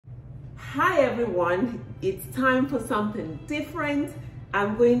Hi everyone, it's time for something different.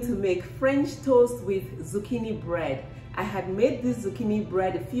 I'm going to make French toast with zucchini bread. I had made this zucchini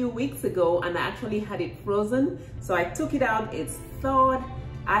bread a few weeks ago and I actually had it frozen. So I took it out, it's thawed.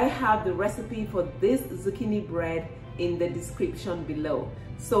 I have the recipe for this zucchini bread in the description below.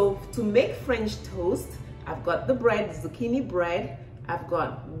 So to make French toast, I've got the bread, zucchini bread. I've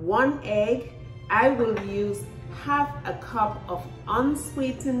got 1 egg. I will use half a cup of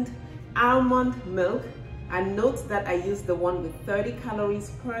unsweetened almond milk, and note that I use the one with 30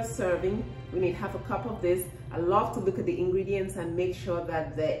 calories per serving. We need half a cup of this. I love to look at the ingredients and make sure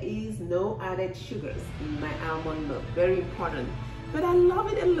that there is no added sugars in my almond milk, very important. But I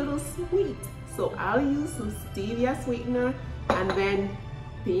love it a little sweet, so I'll use some stevia sweetener and then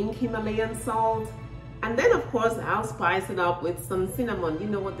pink Himalayan salt, and then of course I'll spice it up with some cinnamon. You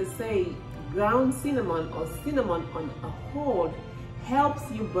know what they say, ground cinnamon or cinnamon on a whole helps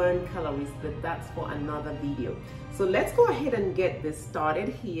you burn calories, but that's for another video. So let's go ahead and get this started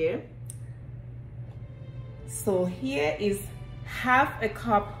here. So here is half a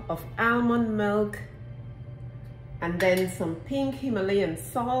cup of almond milk and then some pink Himalayan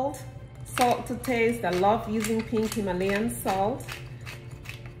salt. Salt to taste. I love using pink Himalayan salt.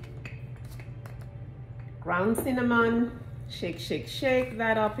 Ground cinnamon. Shake, shake, shake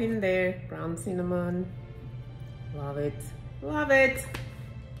that up in there. Ground cinnamon. Love it. Love it.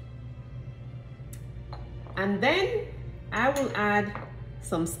 And then I will add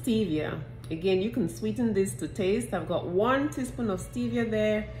some stevia. Again, you can sweeten this to taste. I've got 1 teaspoon of stevia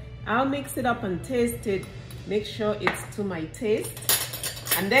there. I'll mix it up and taste it. Make sure it's to my taste.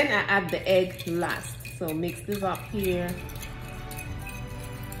 And then I add the egg last. So mix this up here.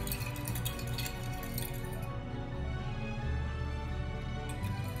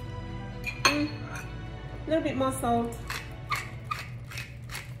 A little bit more salt.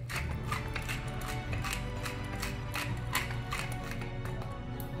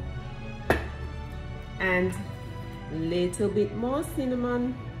 And a little bit more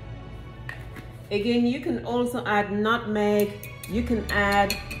cinnamon. Again, you can also add nutmeg, you can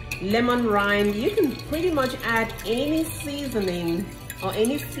add lemon rind, you can pretty much add any seasoning or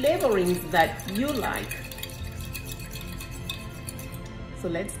any flavorings that you like. So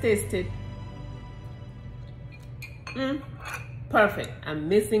let's taste it. Perfect. I'm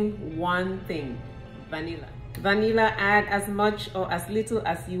missing one thing, vanilla. Vanilla, add as much or as little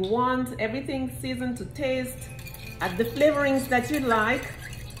as you want. Everything seasoned to taste. Add the flavorings that you like.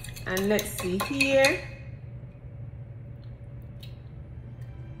 And let's see here.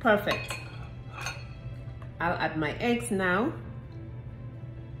 Perfect. I'll add my eggs now.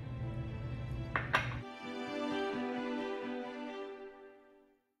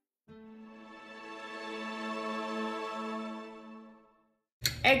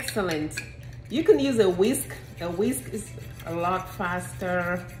 Excellent. You can use a whisk. A whisk is a lot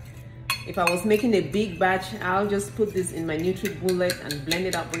faster. If I was making a big batch, I'll just put this in my NutriBullet and blend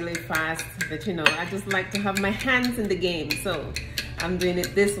it up really fast. But you know, I just like to have my hands in the game, so I'm doing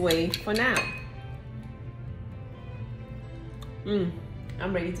it this way for now.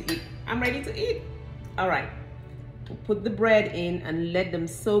 I'm ready to eat. I'm ready to eat. All right. We'll put the bread in and let them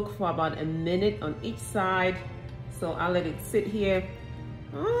soak for about a minute on each side. So I'll let it sit here.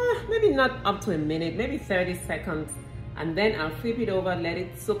 Maybe not up to a minute, maybe 30 seconds. And then I'll flip it over, let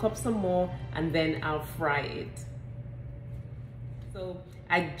it soak up some more, and then I'll fry it. So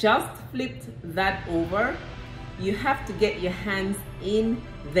I just flipped that over. You have to get your hands in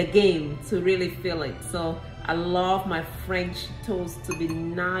the game to really feel it. So I love my French toast to be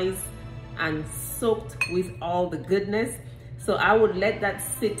nice and soaked with all the goodness. So I would let that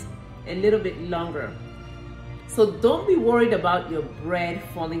sit a little bit longer. So don't be worried about your bread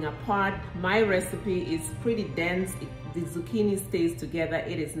falling apart. My recipe is pretty dense. The zucchini stays together.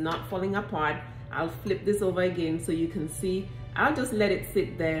 It is not falling apart. I'll flip this over again so you can see. I'll just let it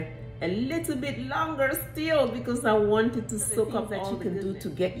sit there a little bit longer still because I want it to soak up that you can do to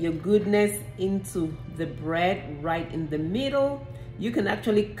get your goodness into the bread right in the middle. You can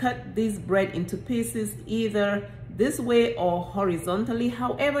actually cut this bread into pieces either this way or horizontally,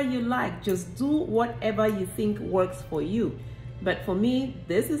 however you like. Just do whatever you think works for you. But for me,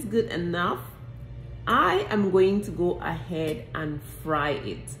 this is good enough. I am going to go ahead and fry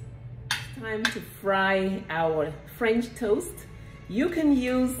it. Time to fry our French toast. You can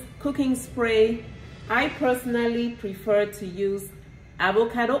use cooking spray. I personally prefer to use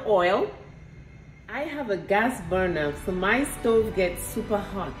avocado oil. I have a gas burner, so my stove gets super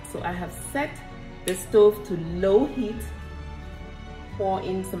hot. So I have set the stove to low heat. Pour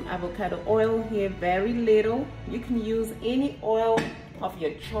in some avocado oil here, very little. You can use any oil of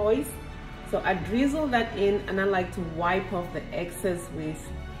your choice. So I drizzle that in, and I like to wipe off the excess with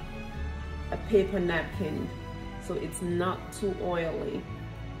a paper napkin so it's not too oily.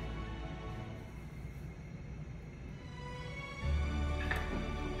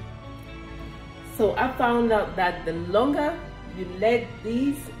 So I found out that the longer you let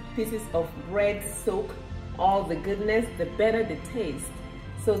these pieces of bread soak all the goodness, the better the taste.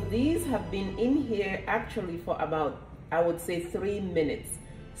 So these have been in here actually for about, I would say, 3 minutes.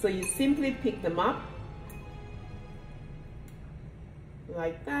 So you simply pick them up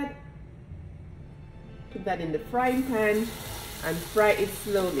like that, put that in the frying pan and fry it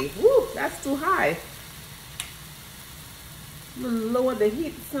slowly. Woo, that's too high. I'm gonna lower the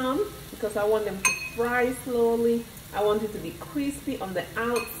heat some because I want them to fry slowly. I want it to be crispy on the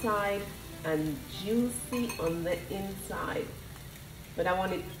outside and juicy on the inside, but I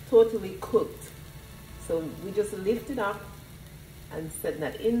want it totally cooked. So we just lift it up and set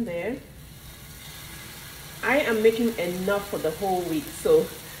that in there. I am making enough for the whole week, so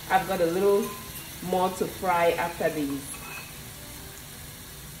I've got a little more to fry after these.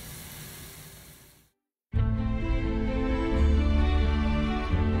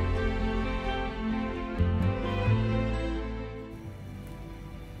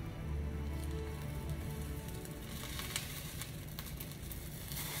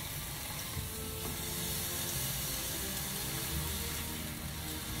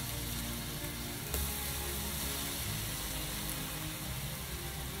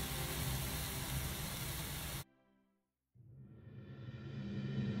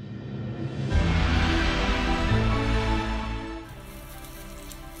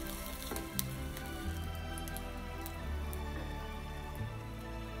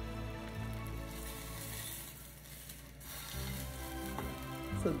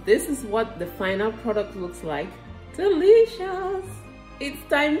 So this is what the final product looks like. Delicious! It's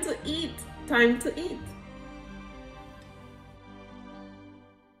time to eat! Time to eat!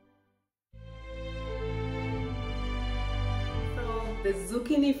 So the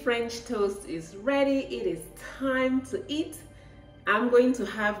zucchini French toast is ready. It is time to eat. I'm going to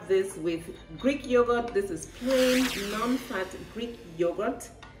have this with Greek yogurt. This is plain, non-fat Greek yogurt.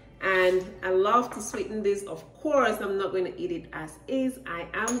 And I love to sweeten this. Of course, I'm not going to eat it as is. I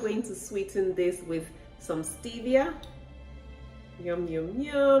am going to sweeten this with some stevia. Yum, yum,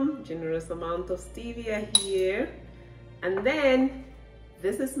 yum. Generous amount of stevia here. And then,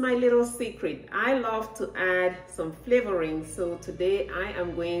 this is my little secret. I love to add some flavoring. So today I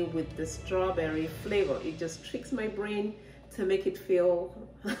am going with the strawberry flavor. It just tricks my brain to make it feel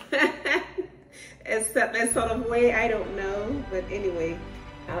a certain sort of way. I don't know. But anyway,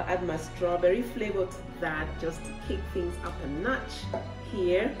 I'll add my strawberry flavor to that just to kick things up a notch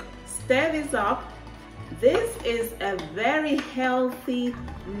here. Stir this up. This is a very healthy,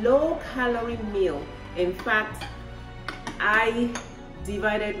 low-calorie meal. In fact, I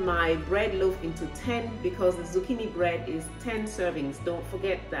divided my bread loaf into 10 because the zucchini bread is 10 servings. Don't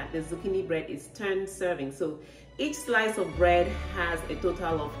forget that the zucchini bread is 10 servings. So each slice of bread has a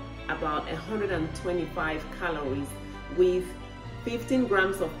total of about 125 calories with 15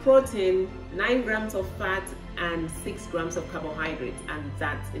 grams of protein, 9 grams of fat, and 6 grams of carbohydrates, and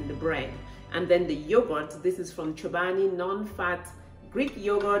that's in the bread. And then the yogurt, this is from Chobani non-fat Greek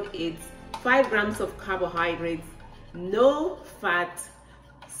yogurt. It's 5 grams of carbohydrates, no fat,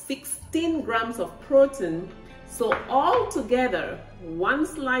 16 grams of protein. So all together, one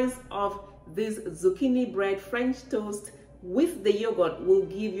slice of this zucchini bread French toast with the yogurt will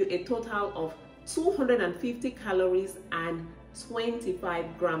give you a total of 250 calories and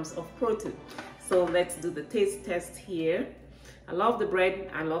 25 grams of protein. So let's do the taste test here. I love the bread.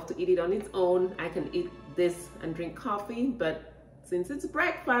 I love to eat it on its own. I can eat this and drink coffee, but since it's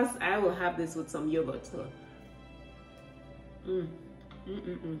breakfast, I will have this with some yogurt. So,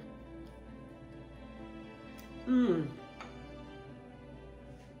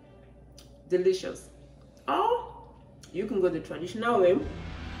 delicious. Oh, you can go the traditional way.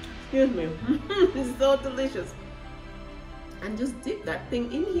 Excuse me. It's so delicious. And just dip that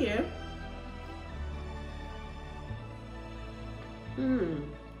thing in here.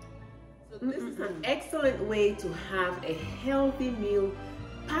 So this is an excellent way to have a healthy meal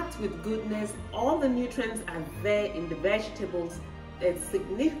packed with goodness. All the nutrients are there in the vegetables. A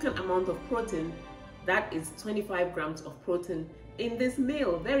significant amount of protein. That is 25 grams of protein in this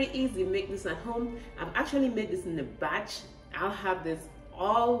meal. Very easy. Make this at home. I've actually made this in a batch. I'll have this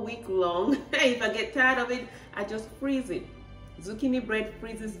all week long. If I get tired of it, I just freeze it. Zucchini bread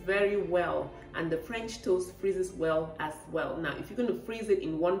freezes very well, and the French toast freezes well as well. Now, if you're going to freeze it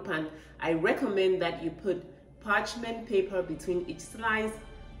in one pan, I recommend that you put parchment paper between each slice,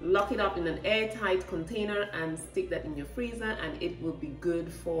 lock it up in an airtight container and stick that in your freezer, and it will be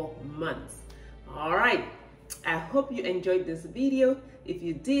good for months. All right, I hope you enjoyed this video. If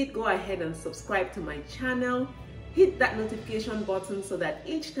you did, go ahead and subscribe to my channel. Hit that notification button so that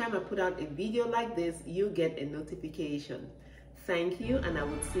each time I put out a video like this, you get a notification. Thank you, and I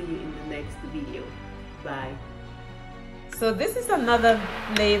will see you in the next video. Bye. So this is another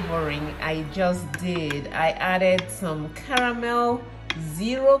flavoring I just did. I added some caramel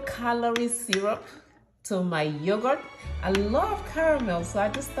 0-calorie syrup to my yogurt. I love caramel, so I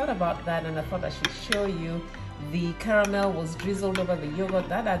just thought about that and I thought I should show you. The caramel was drizzled over the yogurt.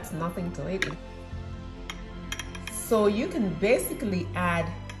 That adds nothing to it. So you can basically add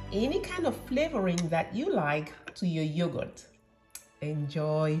any kind of flavoring that you like to your yogurt.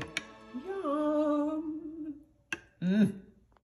 Enjoy. Yum.